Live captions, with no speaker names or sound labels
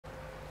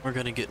We're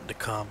gonna get into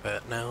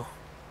combat now.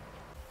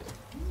 There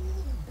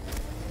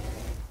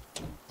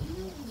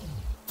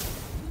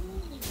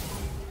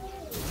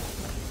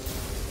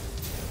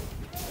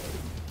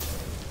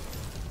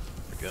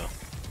we go.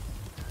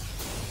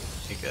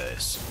 Hey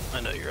guys,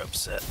 I know you're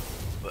upset,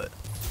 but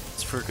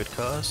it's for a good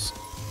cause.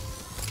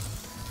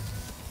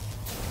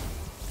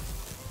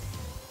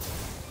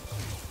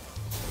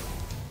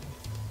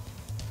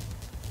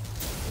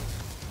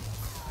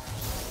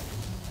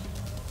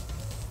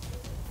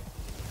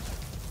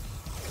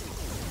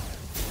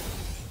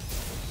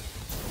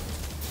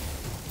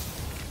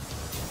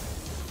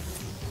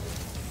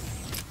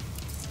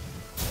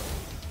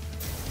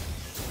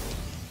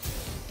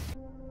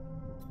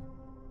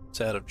 It's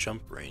out of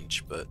jump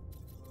range, but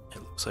it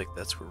looks like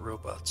that's where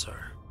robots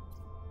are.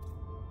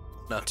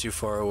 Not too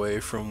far away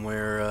from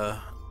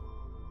where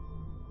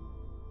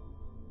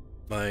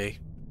my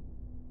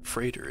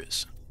freighter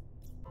is.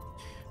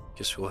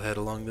 Guess we'll head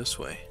along this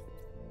way.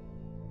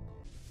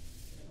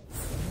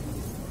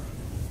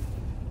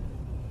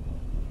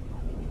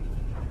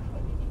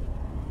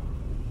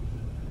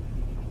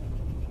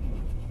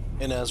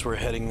 And as we're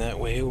heading that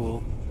way,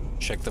 we'll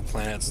check the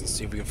planets and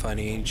see if we can find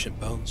any ancient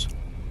bones.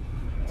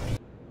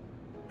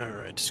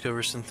 Alright,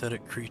 discover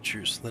synthetic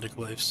creatures, synthetic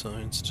life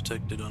signs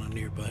detected on a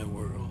nearby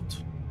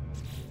world.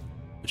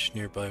 Which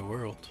nearby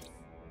world?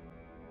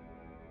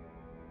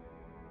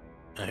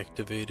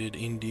 Activated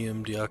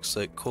indium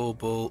dioxide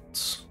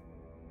cobalt,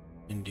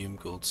 indium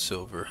gold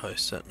silver, high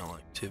sentinel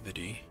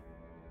activity,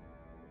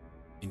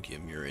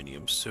 indium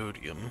uranium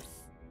sodium,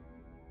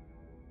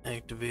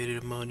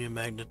 activated ammonia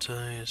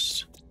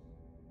magnetized,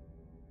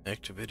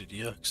 activated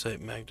dioxide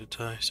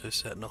magnetized, high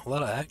sentinel, a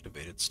lot of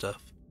activated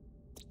stuff.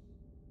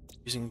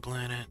 Freezing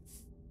planet,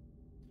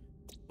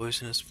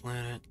 poisonous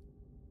planet,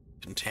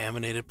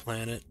 contaminated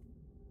planet,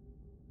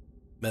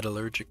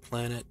 metallurgic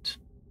planet,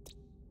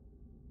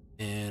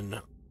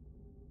 and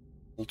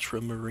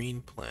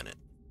ultramarine planet.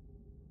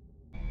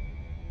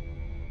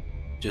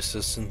 Just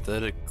a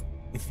synthetic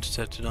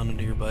detected on a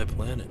nearby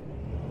planet.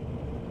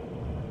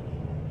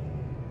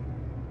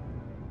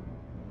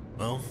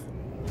 Well,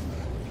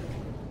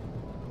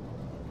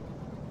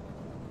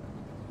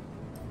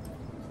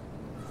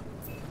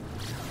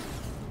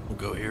 we'll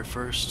go here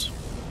first.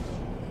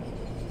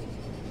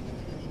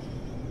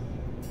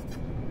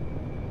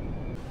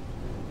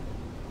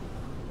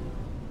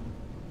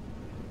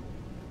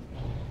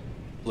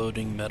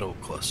 Floating metal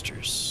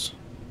clusters.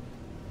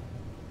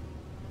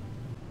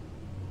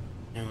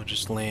 And we'll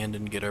just land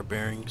and get our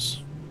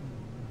bearings.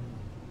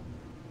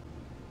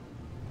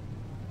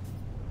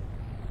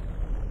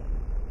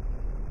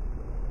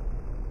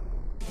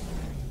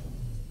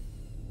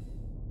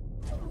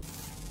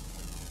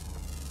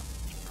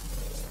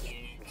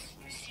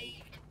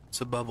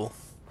 It's a bubble.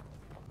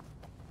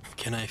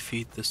 Can I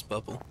feed this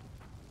bubble?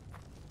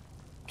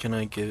 Can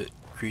I give it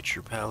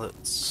creature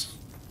pallets?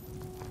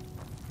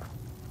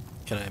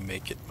 Can I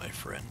make it my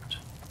friend?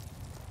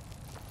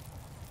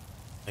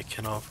 I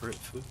can offer it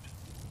food.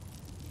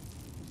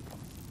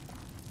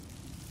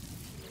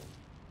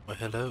 Why,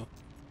 hello.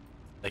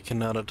 I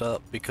cannot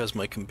adopt because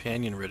my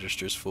companion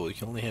register is full. You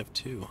can only have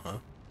 2, huh?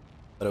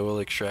 But I will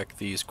extract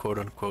these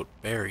quote-unquote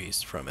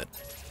berries from it.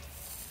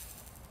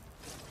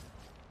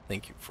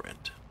 Thank you,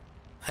 friend.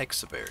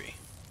 Hexaberry.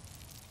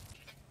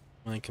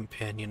 My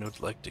companion would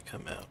like to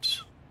come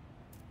out.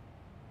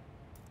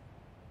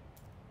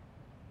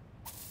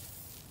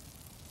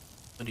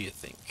 What do you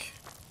think?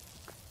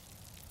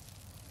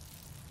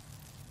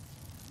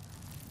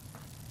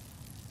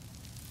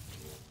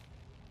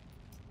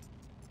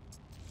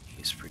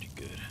 He's pretty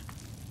good.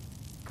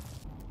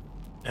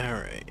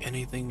 Alright,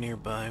 anything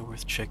nearby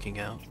worth checking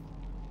out?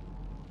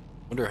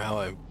 Wonder how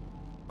I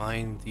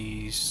find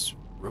these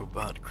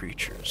robot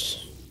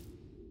creatures.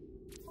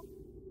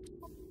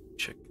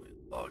 Check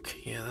my log.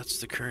 Yeah, that's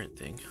the current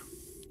thing.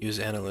 Use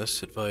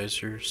analyst,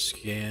 advisor,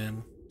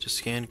 scan to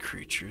scan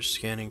creatures.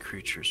 Scanning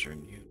creatures are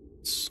in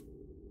units.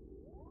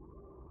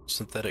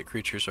 Synthetic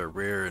creatures are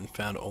rare and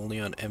found only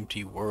on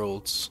empty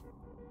worlds.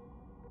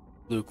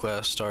 Blue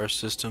class star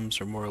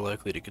systems are more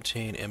likely to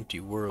contain empty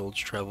worlds.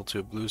 Travel to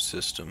a blue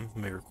system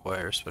may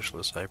require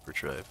specialist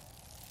hyperdrive.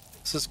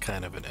 This is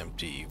kind of an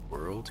empty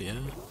world, yeah?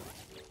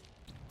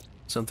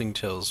 Something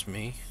tells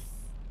me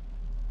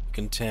a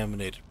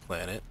contaminated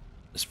planet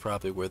is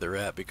probably where they're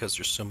at because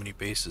there's so many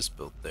bases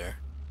built there.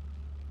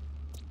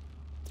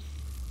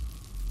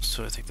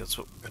 So I think that's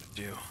what we're gonna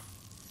do.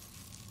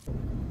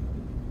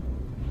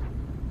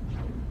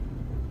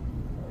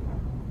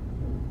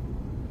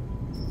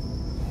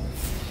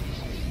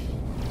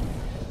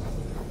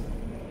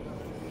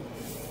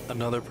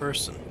 Another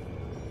person.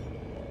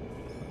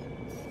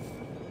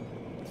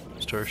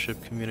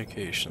 Starship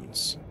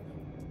communications.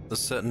 The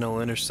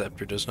Sentinel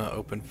interceptor does not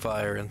open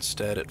fire,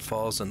 instead it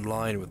falls in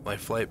line with my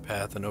flight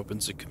path and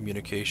opens a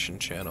communication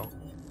channel.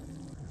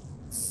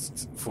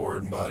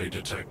 Foreign body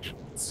detected.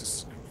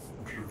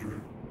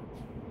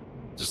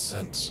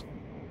 Descent.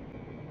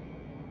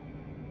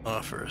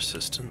 Offer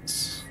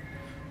assistance.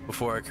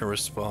 Before I can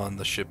respond,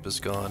 the ship is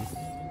gone.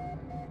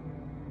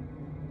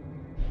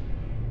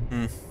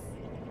 Hmm.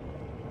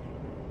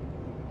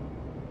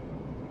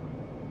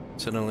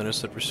 Sentinel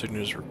intercept precision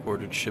is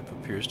recorded. Ship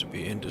appears to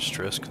be in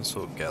distress.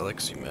 Consult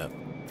galaxy map.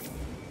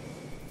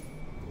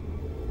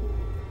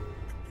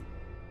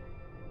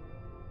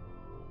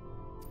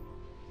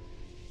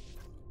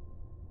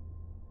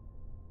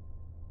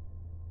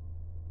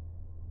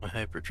 My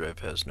hyperdrive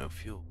has no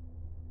fuel.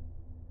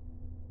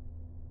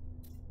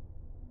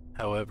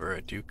 However,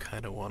 I do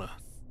kind of want to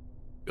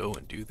go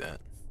and do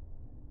that.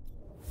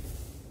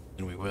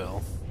 And we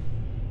will.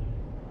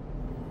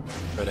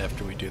 Right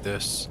after we do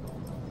this.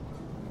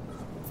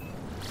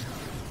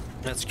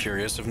 That's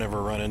curious. I've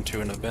never run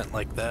into an event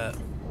like that.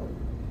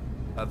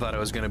 I thought it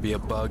was going to be a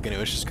bug and it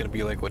was just going to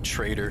be like what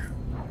Trader.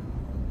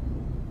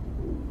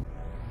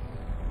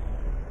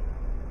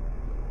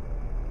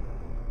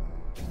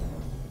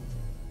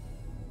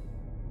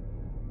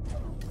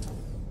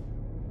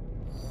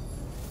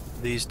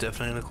 These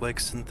definitely look like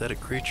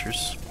synthetic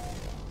creatures.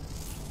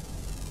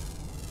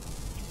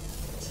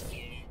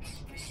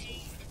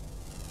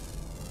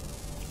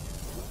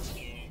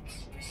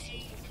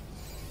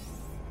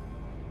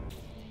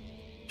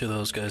 Do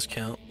those guys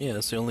count? Yeah,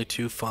 it's the only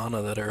two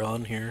fauna that are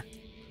on here.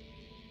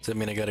 Does that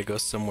mean I gotta go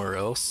somewhere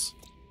else?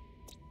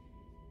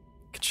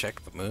 I could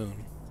check the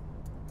moon.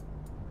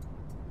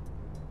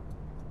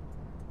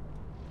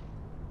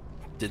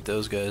 Did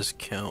those guys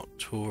count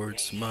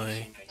towards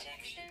my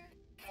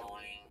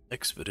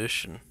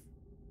expedition?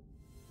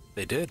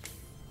 They did.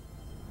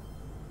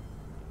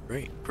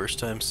 Great. First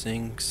time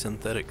seeing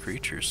synthetic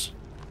creatures.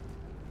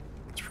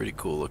 It's pretty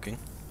cool looking.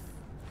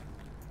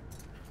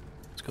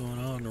 What's going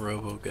on,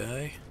 Robo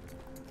guy?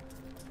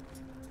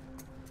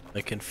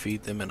 I can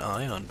feed them an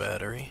ion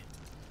battery.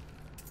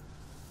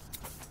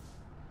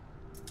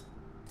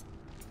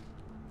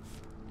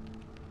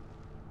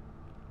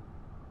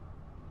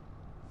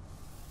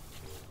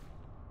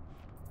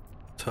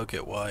 Tug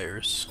at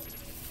wires.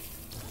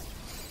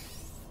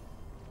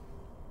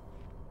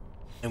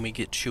 And we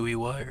get chewy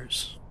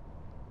wires.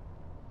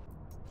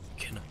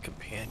 Cannot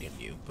companion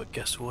you, but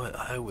guess what?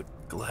 I would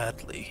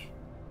gladly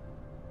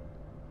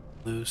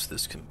lose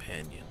this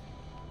companion.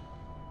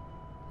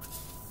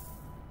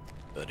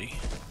 Buddy.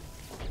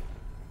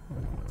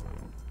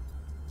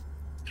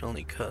 Can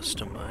only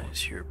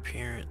customize your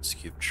appearance,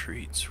 give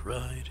treats,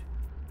 ride.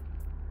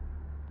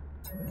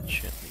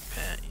 Gently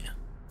pat you.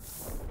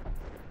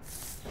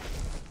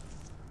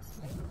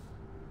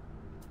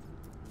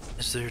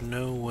 Is there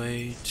no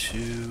way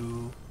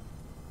to...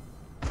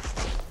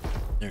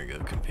 There we go,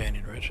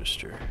 companion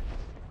register.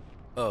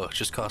 Oh, it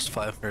just cost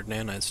 500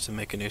 nanites to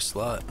make a new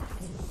slot.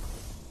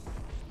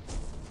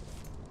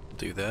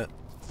 Do that.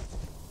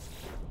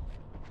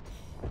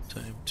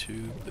 Time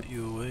to put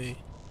you away.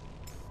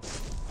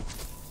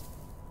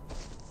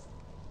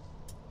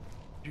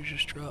 Did you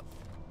just drop?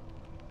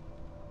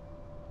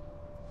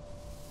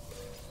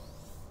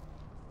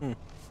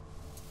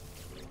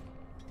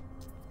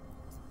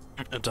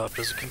 Adopt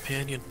as a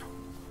companion.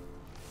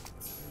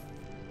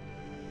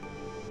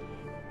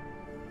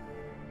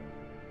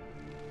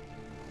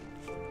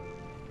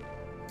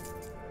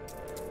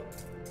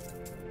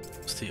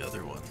 What's the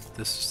other one?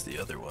 This is the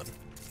other one.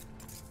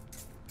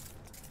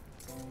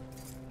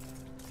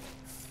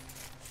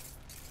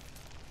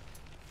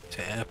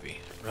 Tappy,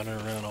 running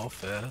around all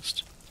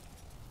fast.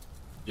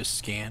 Just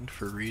scanned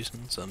for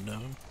reasons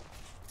unknown.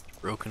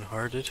 Broken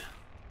hearted.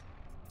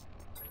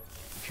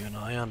 Give you an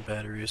ion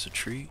battery as a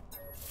treat.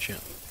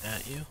 Gently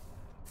pat you.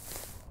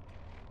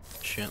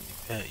 Gently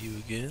pat you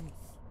again.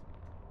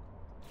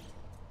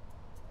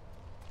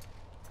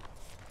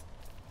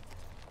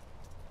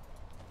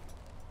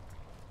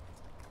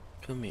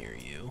 Come here,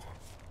 you.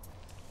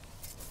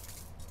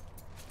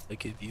 I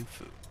give you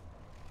food.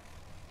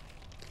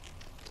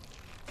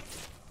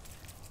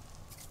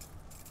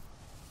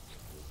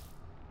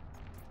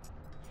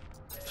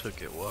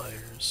 Took it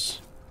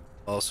wires.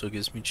 Also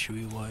gives me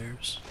chewy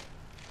wires.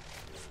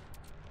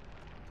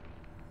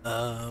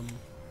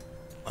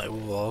 I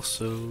will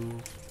also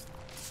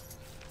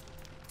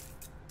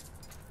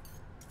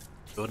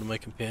go to my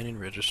companion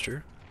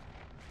register.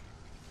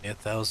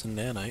 1,000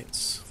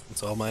 nanites.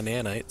 That's all my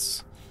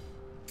nanites.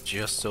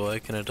 Just so I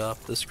can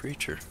adopt this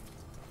creature.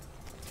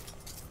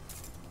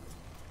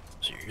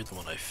 So you're the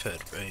one I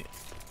fed, right?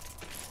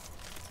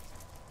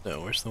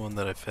 No, where's the one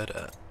that I fed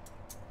at?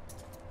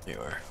 There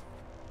you are.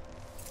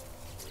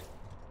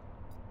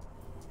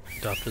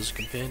 Adopt as a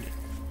companion.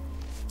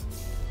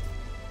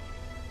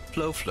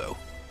 Flow.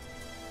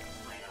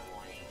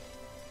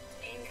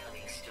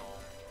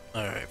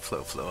 Alright,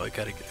 Flow, I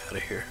gotta get out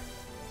of here.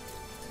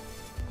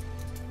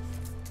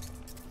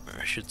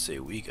 Or I should say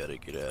we gotta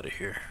get out of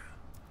here.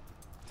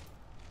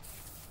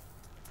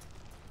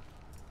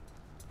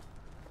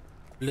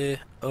 Bleh.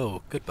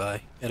 Oh,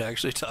 goodbye. It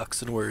actually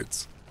talks in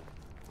words.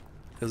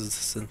 Because it's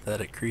a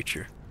synthetic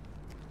creature.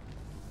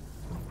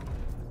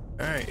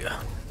 Alright,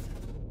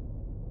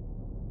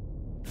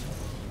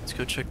 let's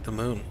go check the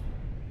moon.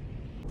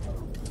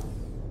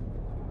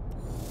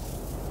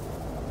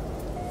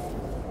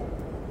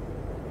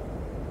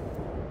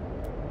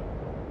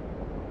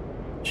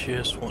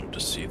 Just wanted to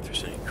see if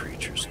there's any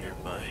creatures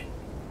nearby.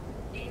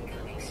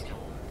 Incoming storm.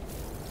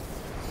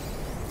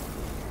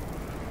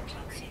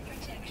 Toxic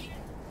protection.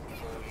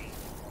 Falling.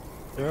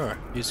 There are,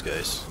 these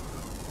guys.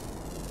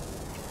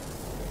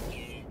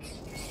 Units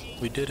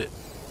received. We did it.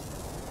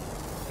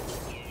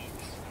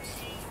 Units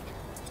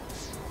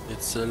received.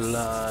 It's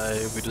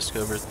alive. We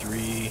discovered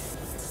 3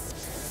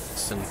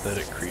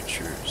 synthetic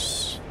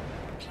creatures.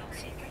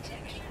 Toxic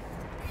protection.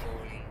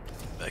 Falling.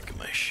 Back in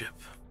my ship.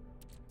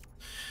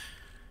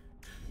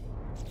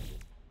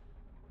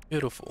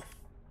 Beautiful.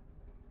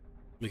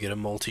 We get a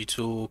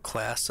multi-tool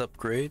class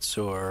upgrade,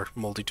 so our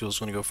multi-tool is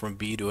going to go from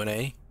B to an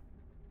A.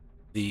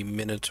 The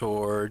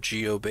Minotaur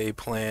GeoBay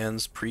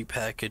plans,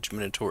 pre-packaged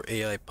Minotaur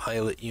AI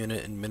pilot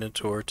unit, and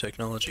Minotaur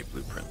technology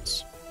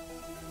blueprints.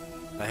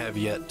 I have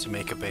yet to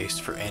make a base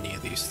for any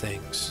of these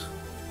things.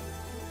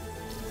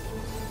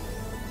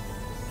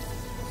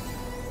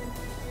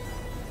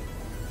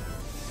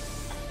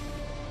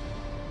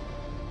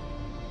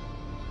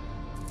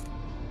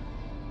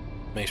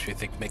 Makes me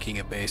think making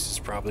a base is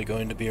probably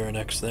going to be our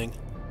next thing.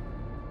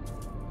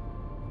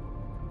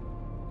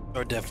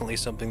 Or definitely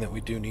something that we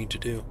do need to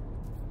do.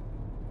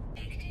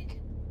 Exit.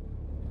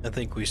 I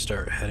think we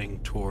start heading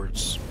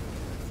towards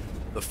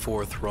the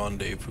 4th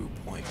rendezvous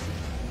point.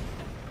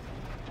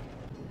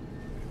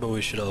 But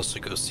we should also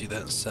go see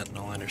that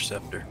Sentinel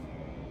Interceptor.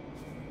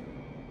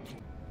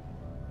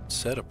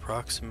 Set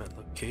approximate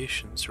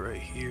locations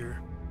right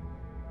here.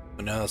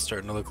 But now it's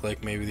starting to look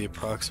like maybe the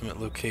approximate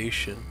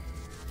location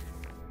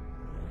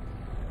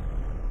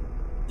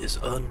is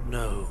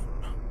unknown.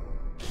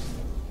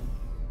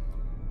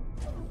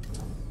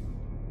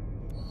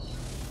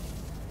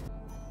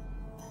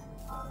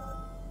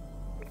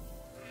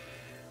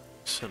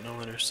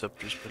 Sentinel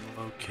Interceptor's been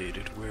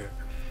located where?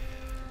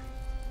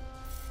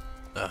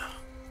 Ah.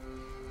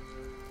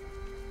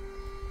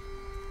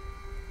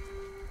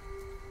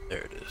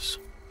 There it is.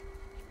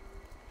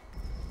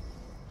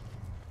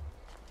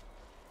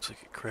 Looks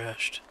like it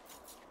crashed.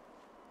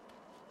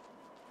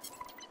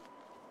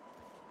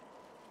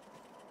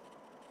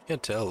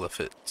 Can't tell if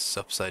it's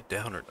upside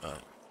down or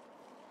not.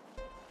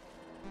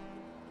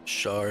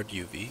 Shard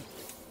UV.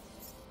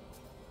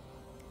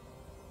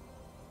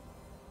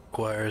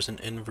 Requires an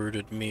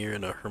inverted mirror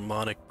and a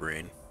harmonic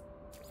brain.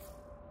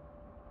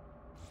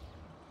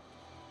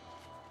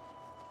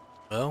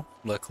 Well,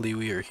 luckily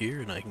we are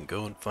here and I can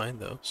go and find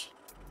those.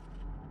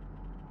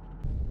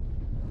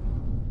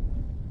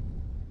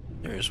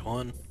 There's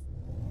one.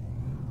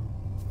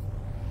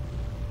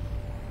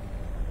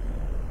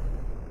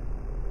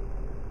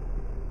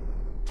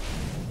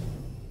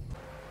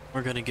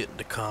 We're gonna get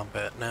into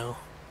combat now.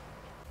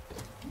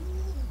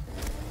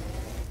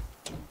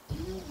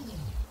 There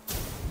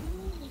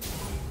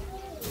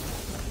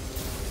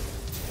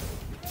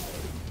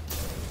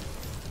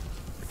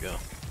we go.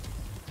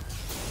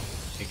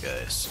 Hey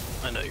guys,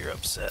 I know you're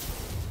upset,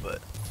 but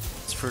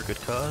it's for a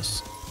good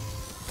cause.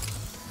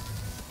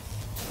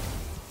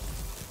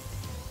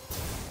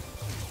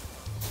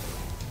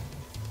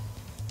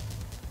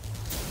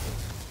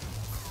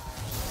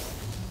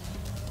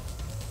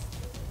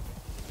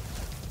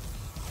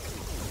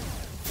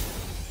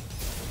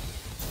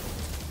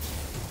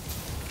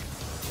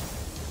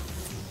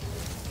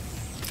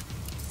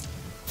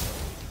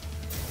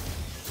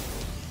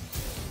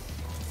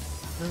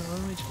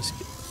 Let me just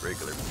get a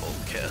regular bolt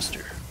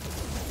caster.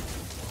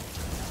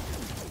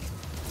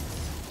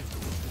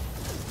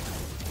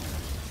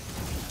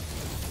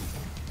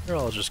 They're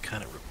all just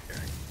kind of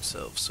repairing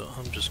themselves, so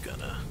I'm just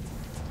gonna...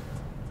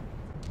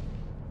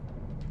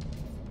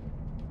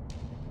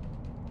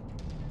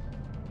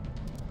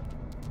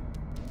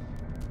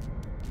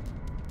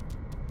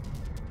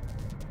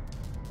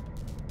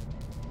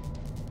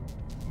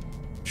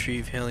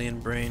 Retrieve alien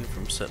brain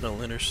from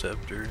Sentinel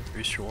Interceptor,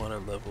 increase your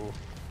wanted level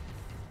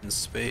in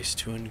space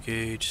to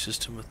engage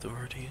system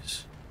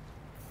authorities.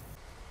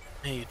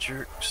 Hey, you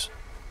jerks.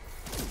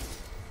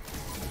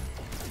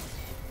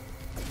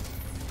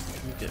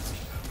 Come get me.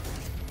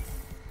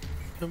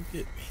 Come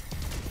get me.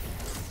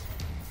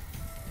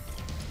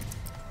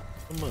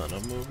 Come on,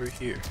 I'm over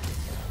here.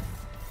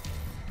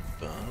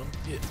 Come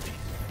get me.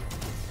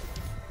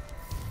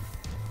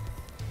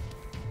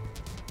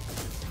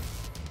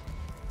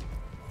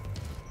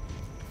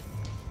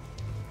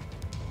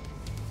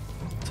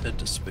 Let's head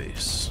to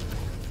space.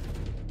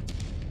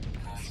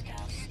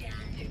 Hostile scan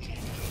detected.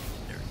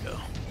 There we go.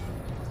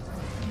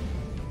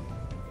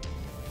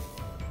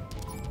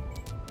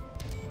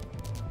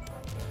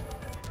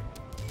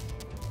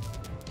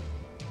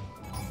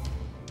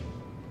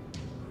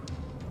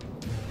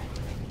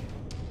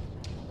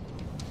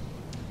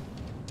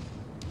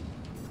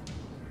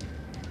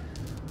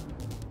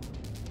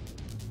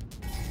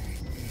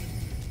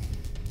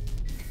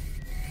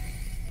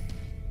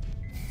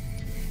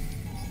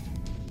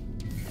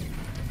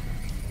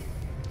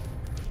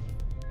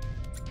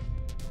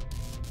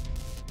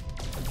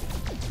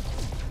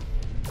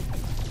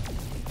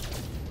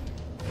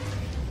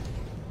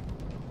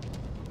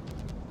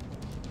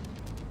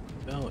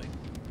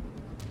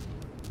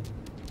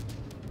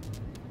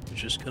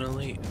 just gonna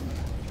leave.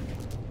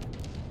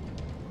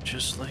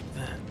 Just like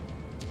that.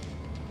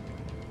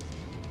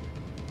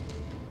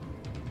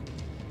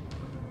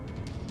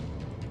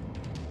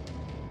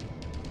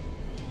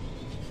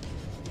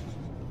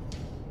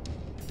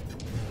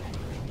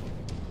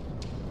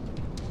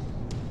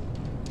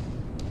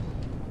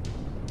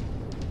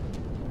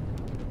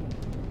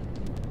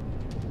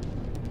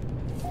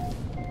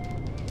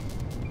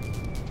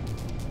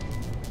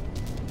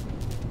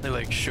 They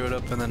like showed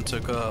up and then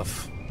took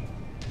off.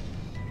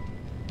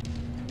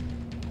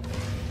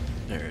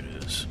 There it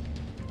is.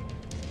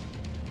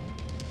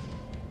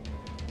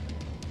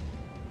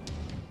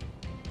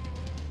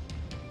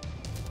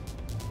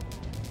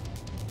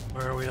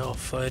 Why are we all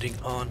fighting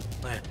on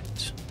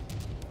planet?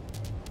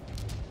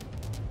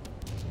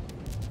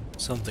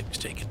 Something's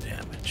taking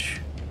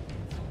damage.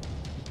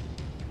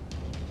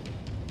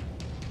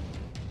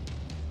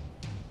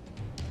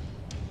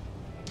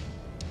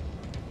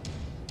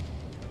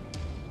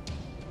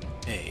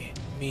 Hey,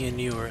 me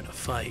and you are in a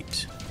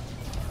fight.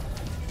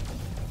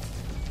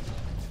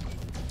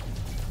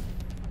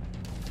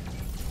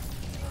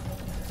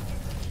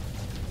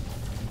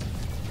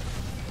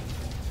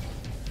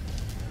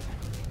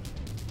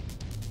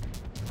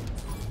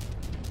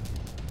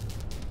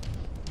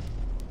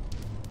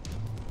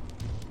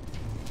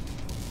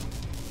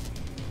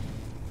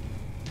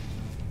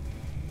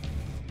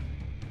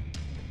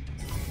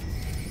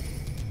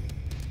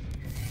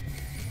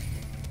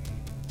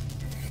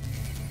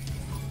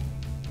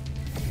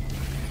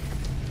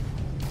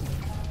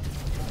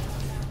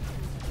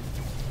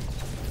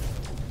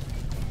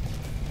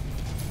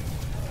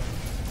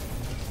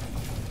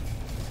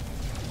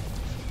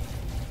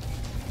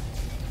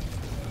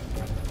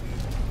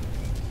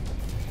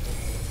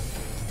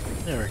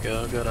 There we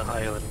go, got a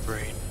Highland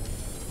brain.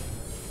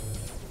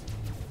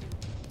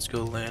 Let's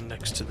go land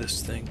next to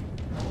this thing.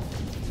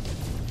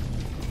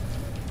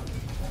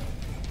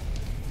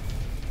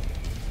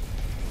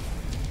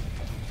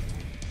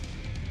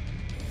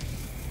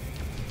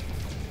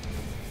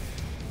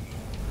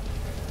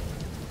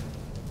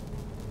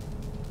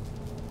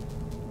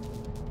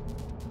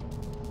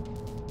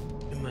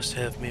 You must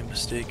have me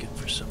mistaken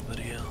for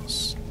somebody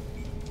else.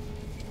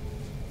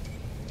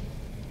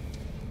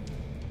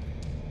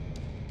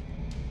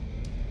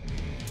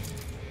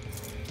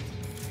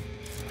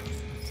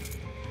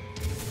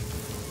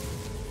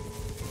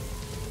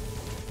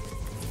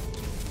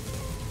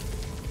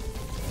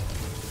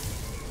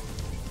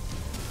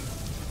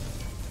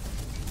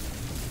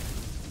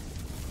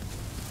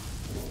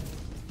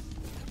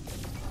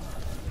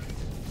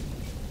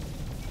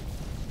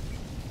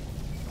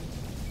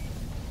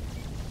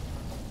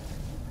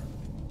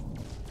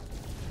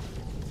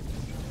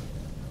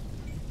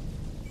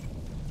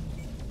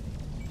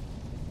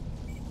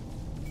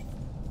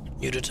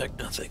 You detect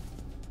nothing.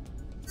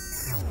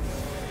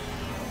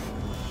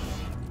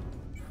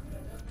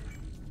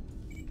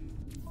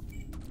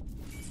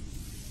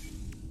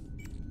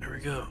 There we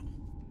go.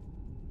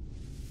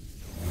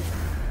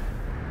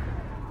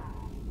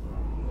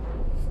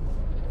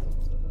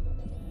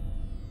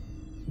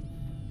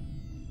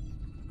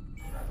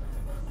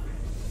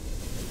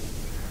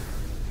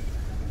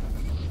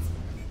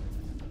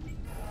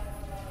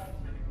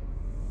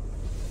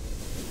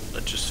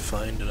 Let's just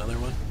find another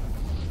one.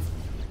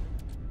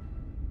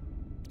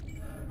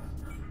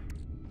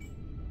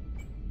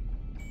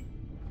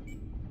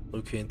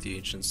 Locate the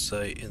ancient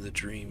site in the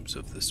dreams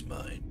of this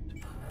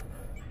mind.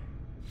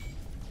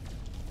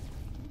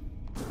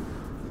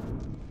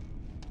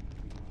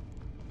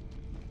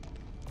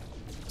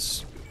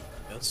 Let's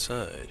go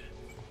outside.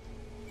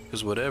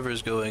 Because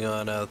whatever's going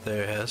on out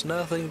there has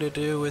nothing to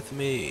do with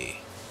me.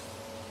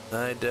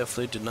 I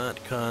definitely did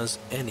not cause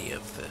any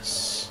of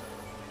this.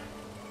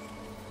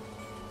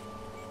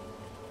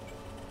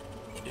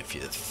 And if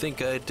you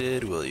think I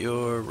did, well,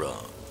 you're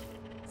wrong.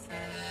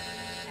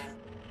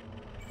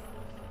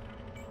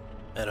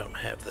 I don't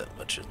have that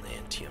much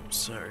Atlantium,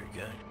 sorry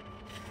guy.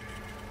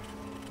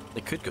 I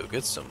could go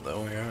get some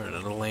though, we are on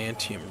an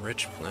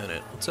Atlantium-rich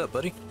planet. What's up,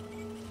 buddy?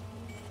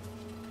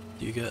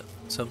 You got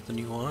something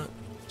you want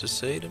to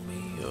say to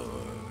me, or...?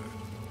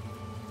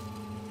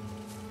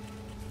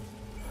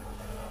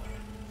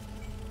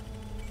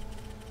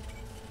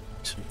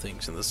 Some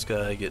things in the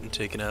sky getting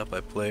taken out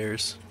by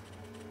players.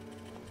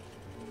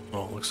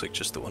 Oh, looks like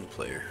just the one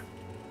player.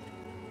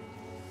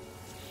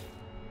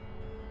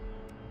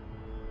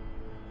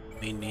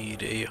 We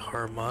need a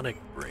harmonic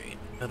brain.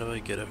 How do I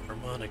get a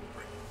harmonic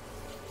brain?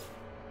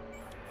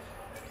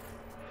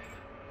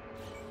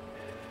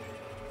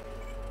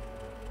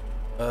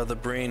 The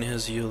brain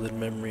has yielded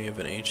memory of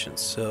an ancient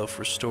self.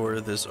 Restore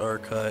this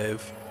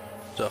archive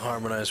to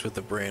harmonize with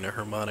the brain. A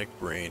harmonic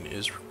brain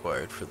is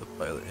required for the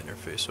pilot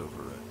interface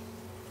override.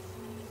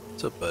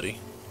 What's up, buddy?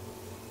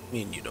 I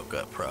mean, you don't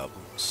got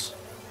problems.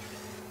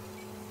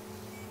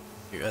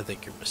 I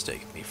think you're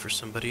mistaking me for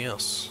somebody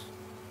else.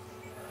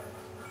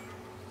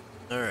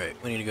 Alright,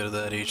 we need to go to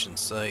that ancient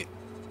site.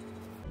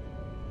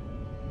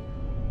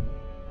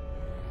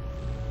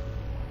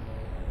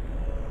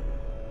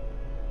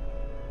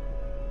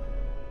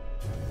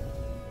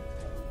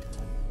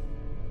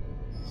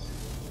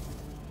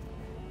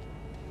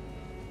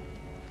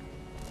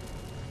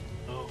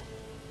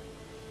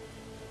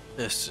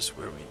 This is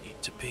where we need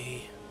to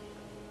be.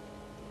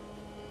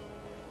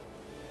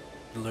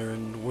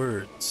 Learn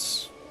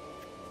words.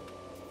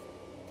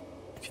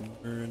 You can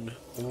learn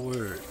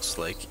words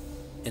like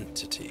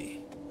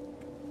entity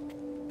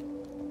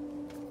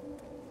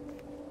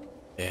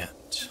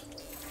and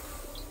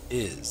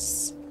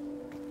is.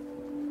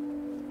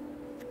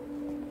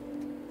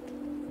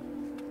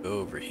 Go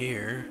over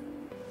here.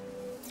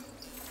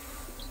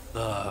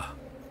 Now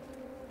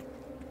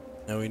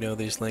we know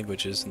these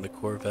languages in the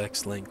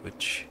Korvax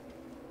language.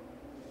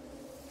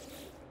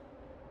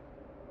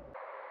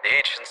 The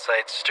ancient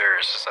site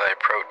stirs as I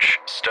approach.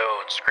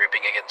 Stone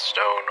scraping against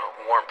stone.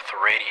 Warmth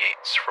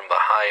radiates from the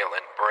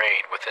hyaline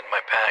brain within my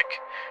pack,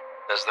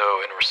 as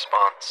though in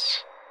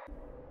response.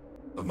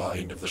 The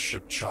mind of the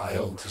ship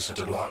child is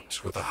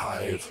interlocked with the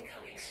hive.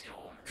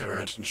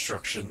 Current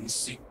instructions: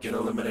 seek and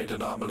eliminate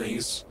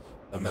anomalies.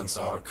 Immense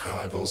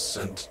archival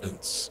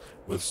sentence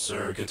with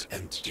surrogate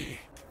entity.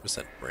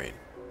 Percent brain.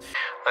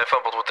 I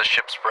fumbled with the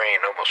ship's brain,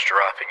 almost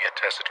dropping it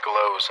as it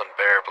glows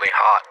unbearably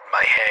hot in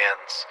my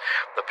hands.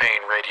 The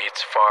pain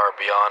radiates far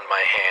beyond my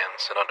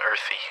hands, an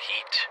unearthly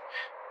heat.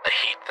 A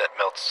heat that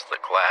melts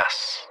the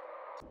glass.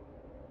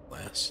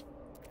 Glass.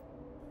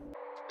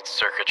 Its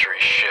circuitry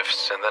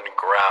shifts and then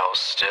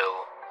growls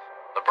still.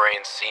 The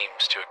brain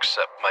seems to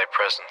accept my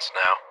presence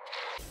now.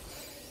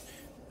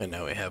 And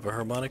now we have a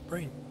harmonic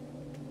brain.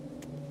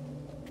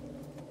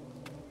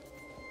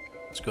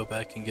 Let's go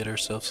back and get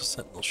ourselves a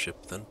Sentinel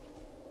ship then.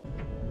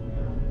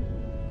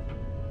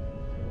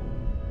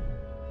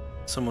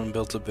 Someone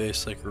built a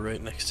base like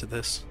right next to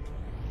this.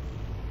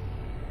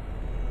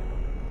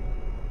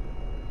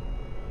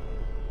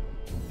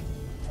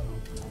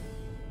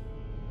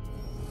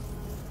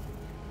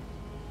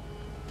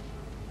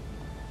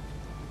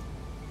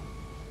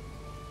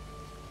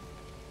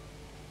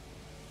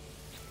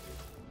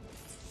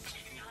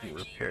 Let me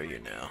repair you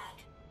now.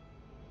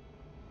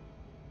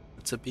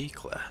 It's a B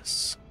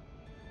class.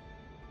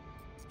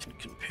 Can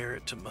compare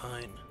it to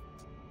mine.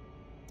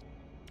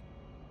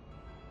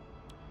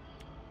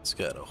 It's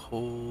got a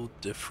whole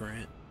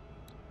different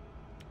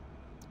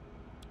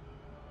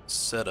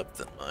setup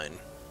than mine.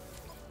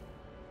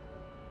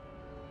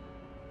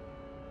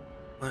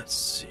 Let's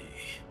see.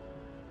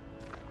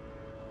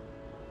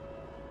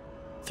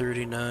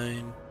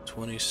 39,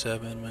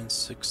 27, mine's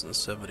 6 and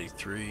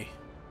 73.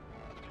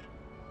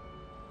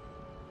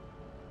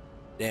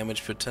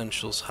 Damage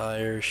potential's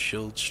higher,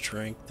 shield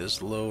strength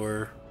is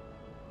lower.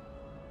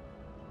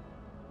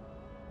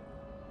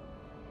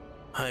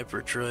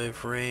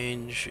 Hyperdrive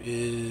range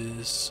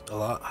is a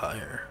lot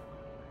higher.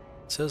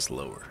 It says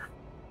lower.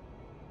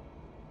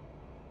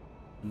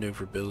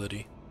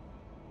 Maneuverability.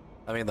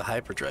 I mean, the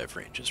hyperdrive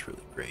range is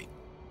really great.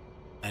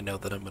 I know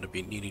that I'm going to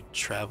be needing to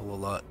travel a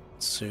lot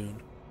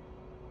soon.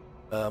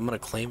 I'm going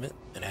to claim it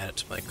and add it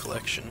to my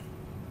collection.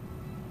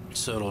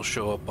 So it'll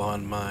show up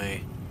on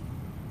my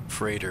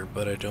freighter,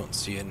 but I don't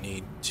see a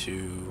need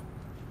to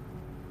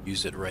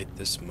use it right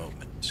this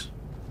moment.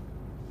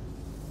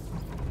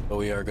 But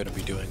we are going to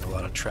be doing a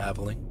lot of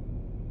traveling.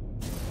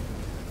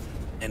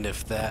 And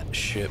if that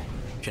ship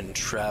can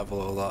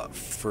travel a lot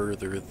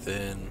further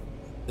than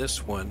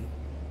this one,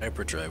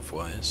 hyperdrive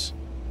wise,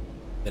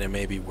 then it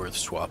may be worth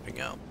swapping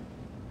out.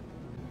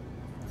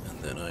 And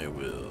then I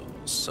will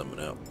summon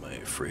out my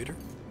freighter.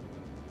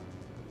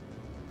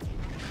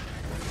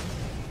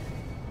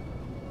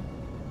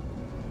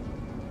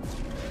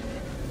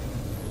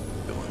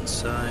 Go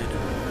inside.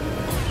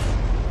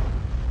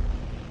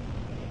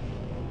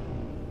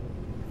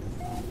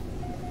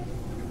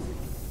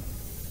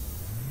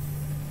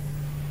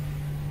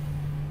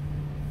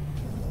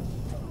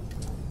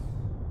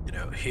 Get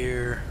out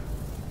here.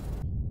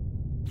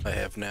 I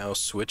have now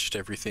switched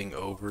everything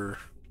over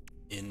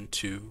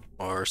into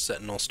our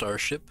Sentinel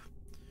Starship,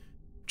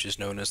 which is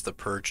known as the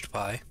Purged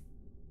Pie.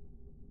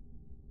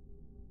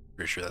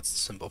 Pretty sure that's the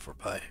symbol for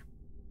pie.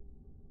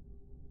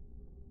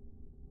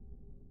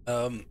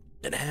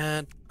 It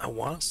had, I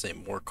want to say,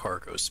 more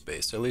cargo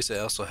space. At least it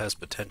also has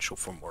potential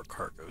for more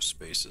cargo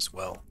space as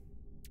well.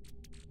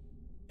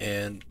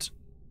 And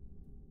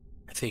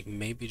I think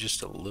maybe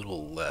just a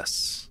little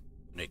less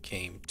when it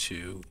came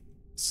to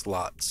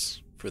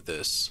slots for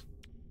this.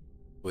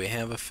 We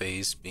have a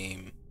phase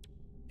beam,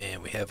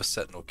 and we have a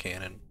sentinel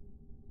cannon.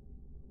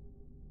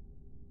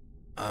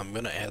 I'm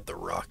gonna add the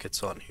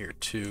rockets on here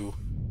too.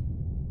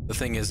 The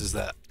thing is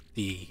that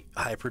the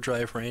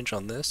hyperdrive range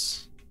on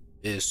this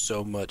is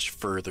so much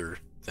further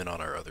than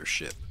on our other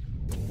ship.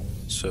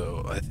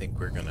 So I think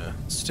we're gonna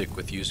stick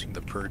with using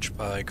the Purge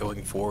Pie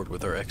going forward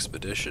with our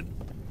expedition,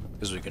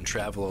 because we can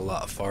travel a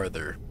lot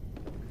farther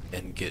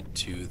and get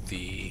to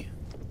the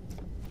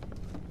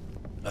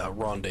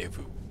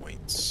rendezvous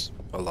points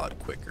a lot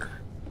quicker.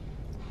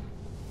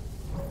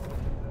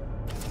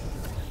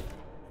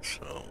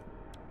 So,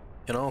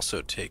 can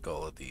also take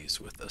all of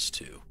these with us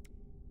too.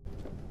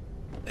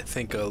 I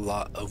think a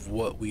lot of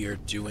what we are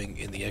doing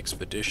in the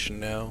expedition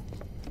now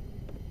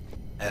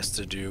has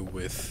to do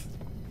with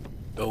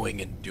going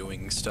and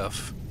doing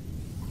stuff.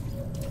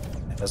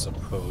 I as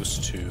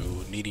opposed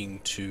to needing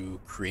to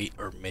create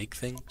or make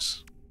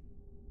things.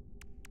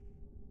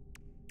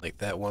 Like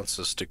that wants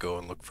us to go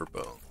and look for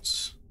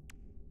bones.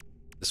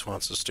 This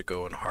wants us to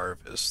go and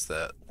harvest.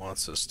 That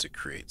wants us to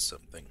create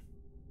something.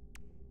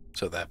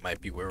 So that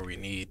might be where we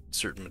need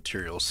certain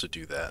materials to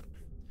do that.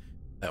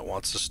 That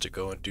wants us to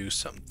go and do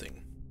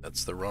something.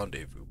 That's the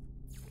rendezvous.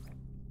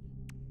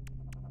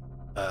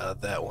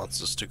 That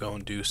wants us to go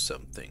and do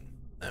something.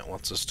 That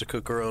wants us to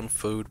cook our own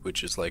food,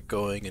 which is like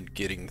going and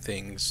getting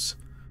things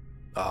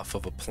off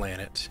of a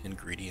planet,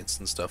 ingredients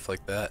and stuff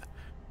like that.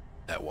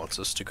 That wants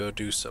us to go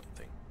do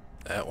something.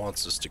 That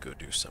wants us to go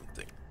do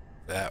something.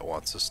 That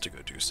wants us to go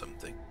do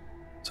something.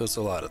 So it's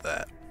a lot of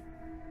that.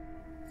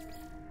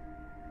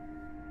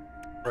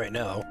 Right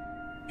now,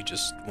 we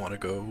just want to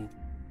go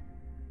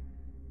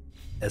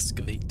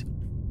excavate.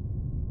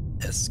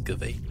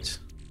 Excavate.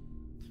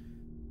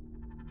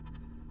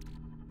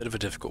 Bit of a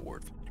difficult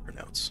word for me to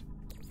pronounce.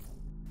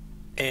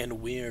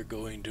 And we are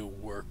going to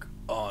work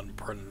on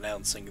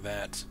pronouncing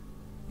that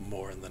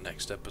more in the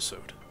next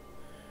episode.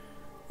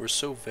 We're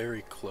so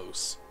very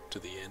close to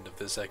the end of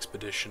this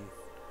expedition.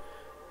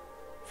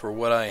 For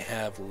what I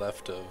have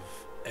left of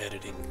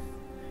editing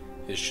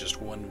is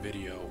just one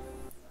video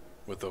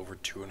with over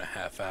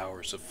 2.5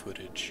 hours of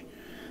footage,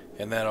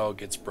 and that all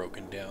gets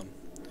broken down.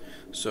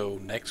 So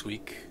next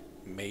week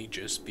may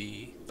just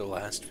be the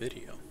last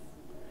video.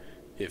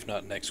 If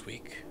not next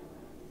week,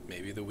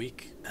 maybe the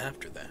week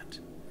after that.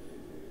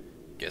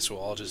 Guess we'll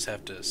all just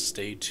have to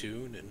stay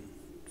tuned and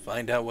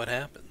find out what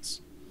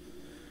happens.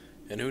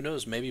 And who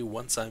knows, maybe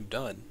once I'm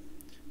done,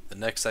 the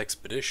next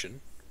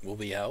expedition will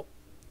be out,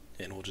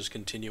 and we'll just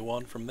continue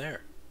on from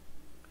there.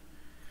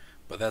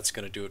 But that's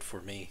going to do it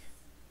for me.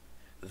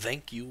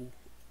 Thank you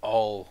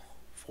all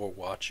for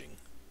watching.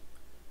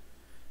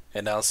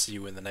 And I'll see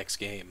you in the next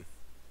game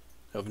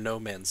of No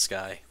Man's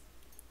Sky,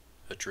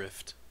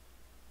 Adrift.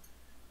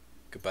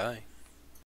 Goodbye.